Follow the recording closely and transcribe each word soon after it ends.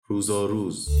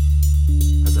روزاروز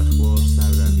از اخبار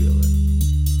سر در بیاوریم.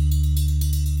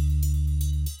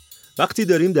 وقتی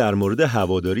داریم در مورد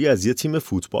هواداری از یه تیم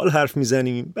فوتبال حرف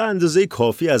میزنیم، به اندازه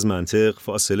کافی از منطق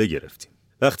فاصله گرفتیم.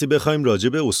 وقتی بخوایم راجع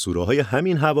به اسطوره‌های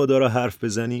همین هوادارا حرف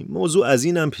بزنیم، موضوع از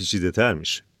این هم پیچیده‌تر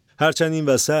میشه. هرچند این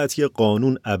وسط یه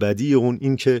قانون ابدی اون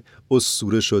این که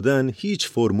اسطوره شدن هیچ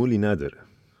فرمولی نداره.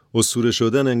 اسطوره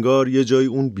شدن انگار یه جای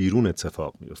اون بیرون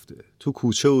اتفاق میفته، تو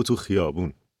کوچه و تو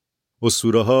خیابون.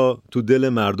 اسطوره‌ها تو دل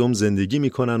مردم زندگی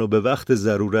میکنن و به وقت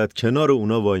ضرورت کنار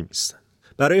اونا وای میستن.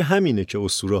 برای همینه که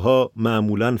اسطوره‌ها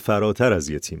معمولاً فراتر از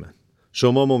یه تیمن.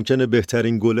 شما ممکنه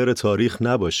بهترین گلر تاریخ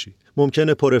نباشی،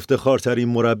 ممکنه پر افتخارترین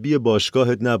مربی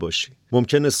باشگاهت نباشی،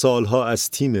 ممکنه سالها از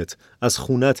تیمت، از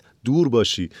خونت دور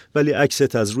باشی، ولی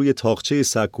عکست از روی تاقچه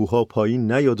سکوها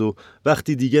پایین نیاد و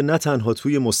وقتی دیگه نه تنها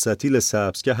توی مستطیل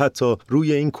سبز که حتی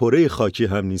روی این کره خاکی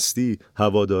هم نیستی،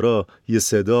 هوادارا یه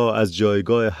صدا از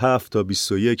جایگاه 7 تا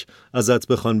 21 ازت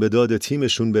بخوان به داد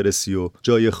تیمشون برسی و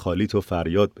جای خالی تو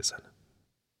فریاد بزنن.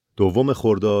 2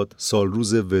 خرداد سال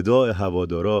روز وداع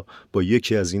هوادارا با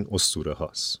یکی از این اسطوره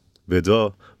هاست.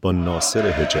 وداع با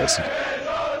ناصر حجازی.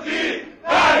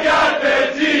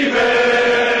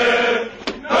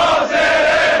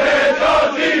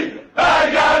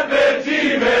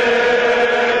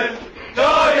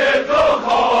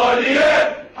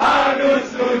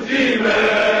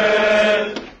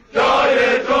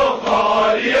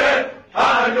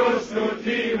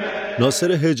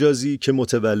 ناصر حجازی که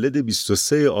متولد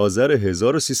 23 آذر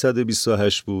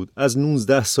 1328 بود، از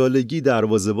 19 سالگی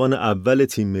دروازه‌بان اول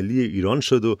تیم ملی ایران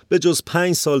شد و به جز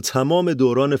 5 سال تمام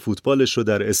دوران فوتبالش رو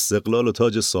در استقلال و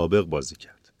تاج سابق بازی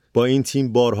کرد. با این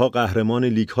تیم بارها قهرمان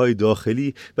لیگ‌های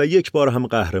داخلی و یک بار هم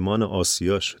قهرمان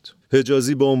آسیا شد.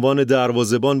 حجازی به عنوان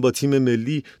دروازه‌بان با تیم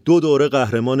ملی 2 دوره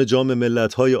قهرمان جام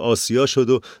ملت‌های آسیا شد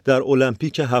و در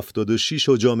المپیک 76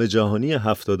 و جام جهانی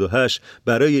 78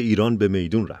 برای ایران به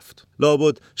میدون رفت.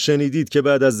 لابد شنیدید که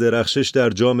بعد از درخشش در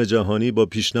جام جهانی با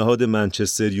پیشنهاد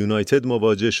منچستر یونایتد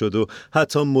مواجه شد و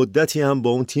حتی مدتی هم با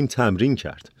اون تیم تمرین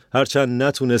کرد. هرچند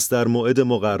نتونست در موعد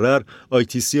مقرر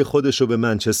آیتیسی خودشو به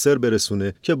منچستر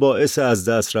برسونه که باعث از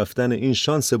دست رفتن این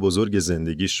شانس بزرگ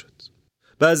زندگی شد.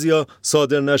 بعضیا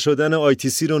صادر نشدن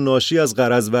آیتیسی رو ناشی از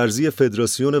غرض‌ورزی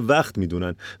فدراسیون وقت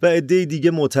میدونن و عده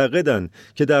دیگه معتقدن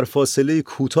که در فاصله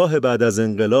کوتاه بعد از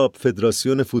انقلاب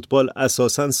فدراسیون فوتبال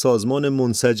اساساً سازمان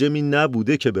منسجمی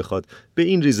نبوده که بخواد به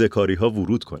این ریزه‌کاری‌ها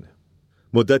ورود کنه.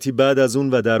 مدتی بعد از اون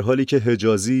و در حالی که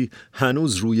حجازی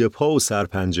هنوز روی پا و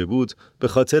سرپنجه بود، به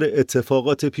خاطر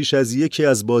اتفاقات پیش از یکی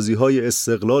از بازی‌های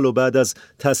استقلال و بعد از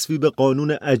تصویب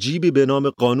قانون عجیبی به نام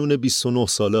قانون 29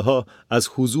 ساله ها از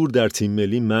حضور در تیم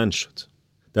ملی منع شد.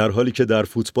 در حالی که در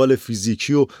فوتبال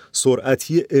فیزیکی و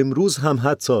سرعتی امروز هم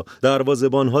حتی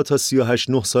دروازه‌بان‌ها تا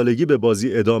 38-9 سالگی به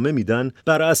بازی ادامه میدن،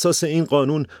 بر اساس این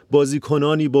قانون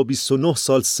بازیکنانی با 29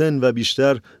 سال سن و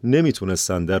بیشتر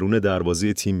نمیتونستن درون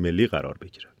دروازه تیم ملی قرار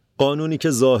بگیرن. قانونی که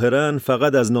ظاهراً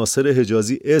فقط از ناصر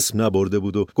حجازی اسم نبرده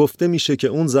بود و گفته میشه که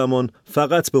اون زمان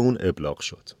فقط به اون ابلاغ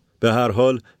شد. به هر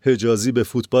حال حجازی به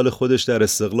فوتبال خودش در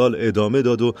استقلال ادامه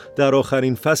داد و در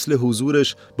آخرین فصل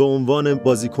حضورش به عنوان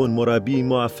بازیکن مربی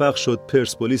موفق شد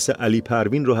پرسپولیس علی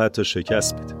پروین رو حتی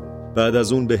شکست بده. بعد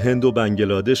از اون به هند و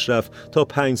بنگلادش رفت تا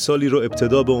 5 سالی رو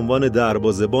ابتدا به عنوان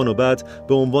دروازه‌بان و بعد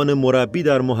به عنوان مربی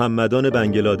در محمدان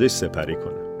بنگلادش سپری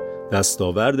کنه.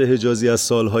 دستاورد حجازی از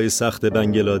سالهای سخت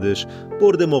بنگلادش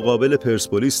برد مقابل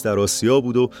پرسپولیس در آسیا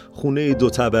بود و خونه 2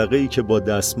 طبقه‌ای که با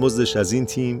دستمزدش از این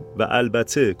تیم و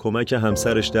البته کمک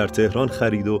همسرش در تهران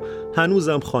خرید و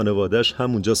هنوزم خانواده‌اش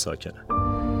همونجا ساکنن.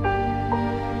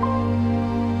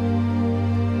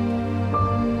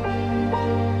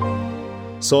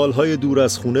 سالهای دور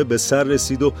از خونه به سر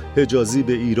رسید و حجازی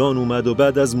به ایران اومد و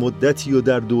بعد از مدتی و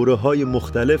در دوره‌های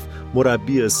مختلف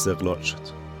مربی استقلال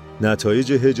شد.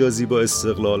 نتایج حجازی با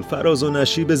استقلال فراز و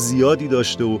نشیب زیادی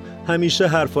داشته و همیشه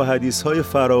حرف و حدیث‌های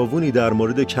فراوانی در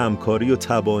مورد کمکاری و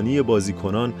تبانی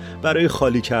بازیکنان برای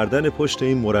خالی کردن پشت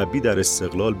این مربی در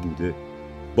استقلال بوده.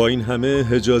 با این همه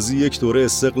حجازی یک دوره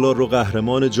استقلال رو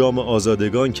قهرمان جام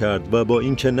آزادگان کرد و با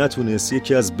اینکه نتونست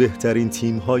یکی از بهترین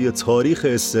تیم‌های تاریخ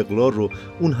استقلال رو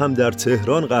اون هم در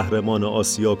تهران قهرمان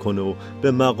آسیا کنه و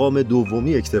به مقام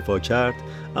دومی اکتفا کرد،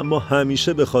 اما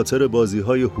همیشه به خاطر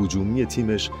بازی‌های هجومی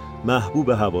تیمش محبوب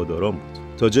هواداران بود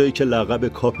تا جایی که لقب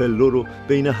کاپلو رو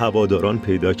بین هواداران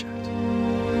پیدا کرد.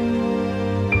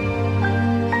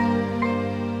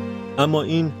 اما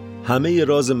این همه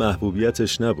راز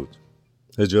محبوبیتش نبود.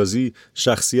 حجازی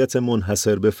شخصیت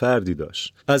منحصر به فردی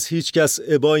داشت. از هیچ کس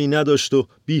ابایی نداشت و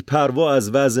بی‌پروا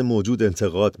از وضع موجود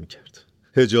انتقاد میکرد.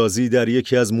 حجازی در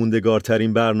یکی از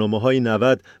موندگارترین برنامه‌های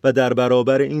 90 و در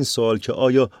برابر این سوال که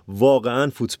آیا واقعاً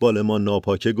فوتبال ما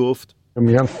ناپاکه گفت: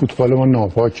 میگن فوتبال ما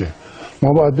ناپاکه.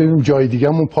 ما باید ببینیم جای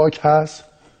دیگه‌مون پاک هست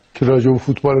که راجع به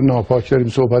فوتبال ناپاک داریم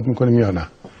صحبت می‌کنیم یا نه.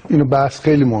 اینو بحث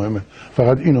خیلی مهمه.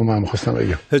 فقط اینو من می‌خواستم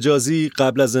بگم. حجازی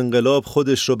قبل از انقلاب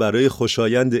خودش رو برای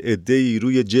خوشایند عده‌ای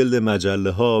روی جلد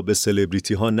مجله‌ها به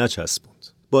سلبریتی‌ها نچسبوند.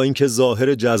 با اینکه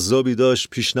ظاهر جذابی داشت،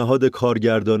 پیشنهاد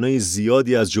کارگردانای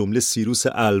زیادی از جمله سیروس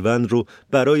الوند رو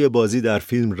برای بازی در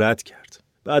فیلم رد کرد.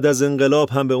 بعد از انقلاب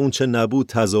هم به اون چه نبود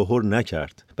تظاهر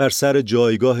نکرد. بر سر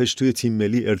جایگاهش توی تیم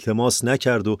ملی التماس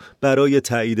نکرد و برای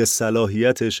تایید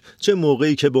صلاحیتش چه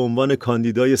موقعی که به عنوان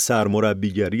کاندیدای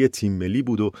سرمربیگری تیم ملی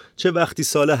بود و چه وقتی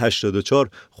سال 84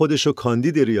 خودشو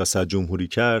کاندید ریاست جمهوری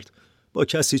کرد، با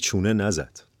کسی چونه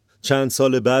نزد. چند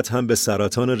سال بعد هم به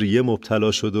سرطان ریه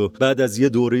مبتلا شد و بعد از یه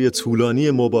دوره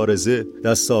طولانی مبارزه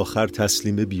دست آخر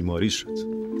تسلیم بیماری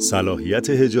شد. صلاحیت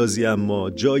حجازی اما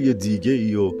جای دیگه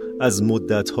ای و از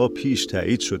مدتها پیش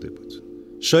تایید شده بود.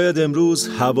 شاید امروز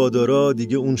هوادارا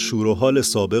دیگه اون شور و حال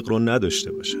سابق رو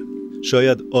نداشته باشن.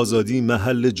 شاید آزادی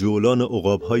محل جولان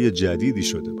عقاب‌های جدیدی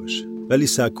شده باشه. ولی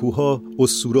سکوها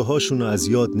اسطوره‌هاشون رو از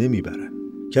یاد نمیبرن.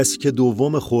 کسی که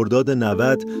 2 خرداد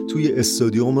 90 توی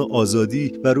استادیوم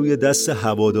آزادی و روی دست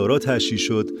هوادارا تشییع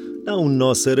شد، نه اون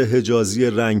ناصر حجازی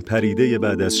رنگ پریده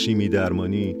بعد از شیمی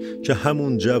درمانی که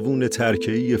همون جوون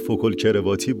ترکه‌ای فوکل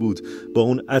کرواتی بود با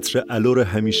اون عطر الور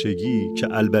همیشگی که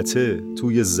البته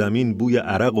توی زمین بوی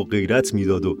عرق و غیرت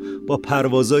میداد و با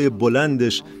پروازای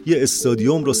بلندش یه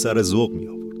استادیوم رو سر ذوق می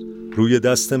آورد. روی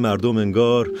دست مردم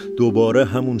انگار دوباره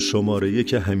همون شماره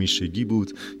 1 همیشگی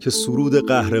بود که سرود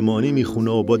قهرمانی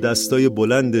میخونه و با دستای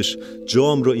بلندش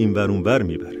جام رو اینور اونور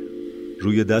میبره.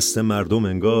 روی دست مردم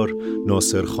انگار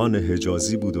ناصرخان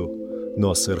حجازی بود و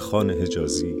ناصرخان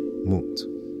حجازی موند.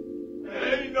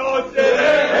 ای ناصر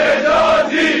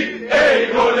حجازی، ای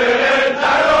گل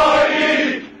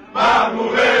ترایی،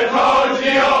 محبوب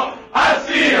تاجیا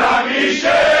هستی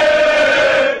همیشه،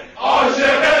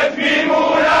 عاشقت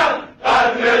میمونم،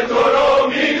 قدر تو رو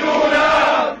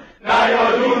میدونم،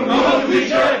 نیادون روزی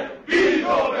که بی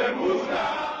تو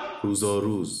بمونم.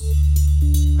 روزاروز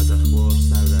از اخبار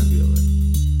سر در بیاورید.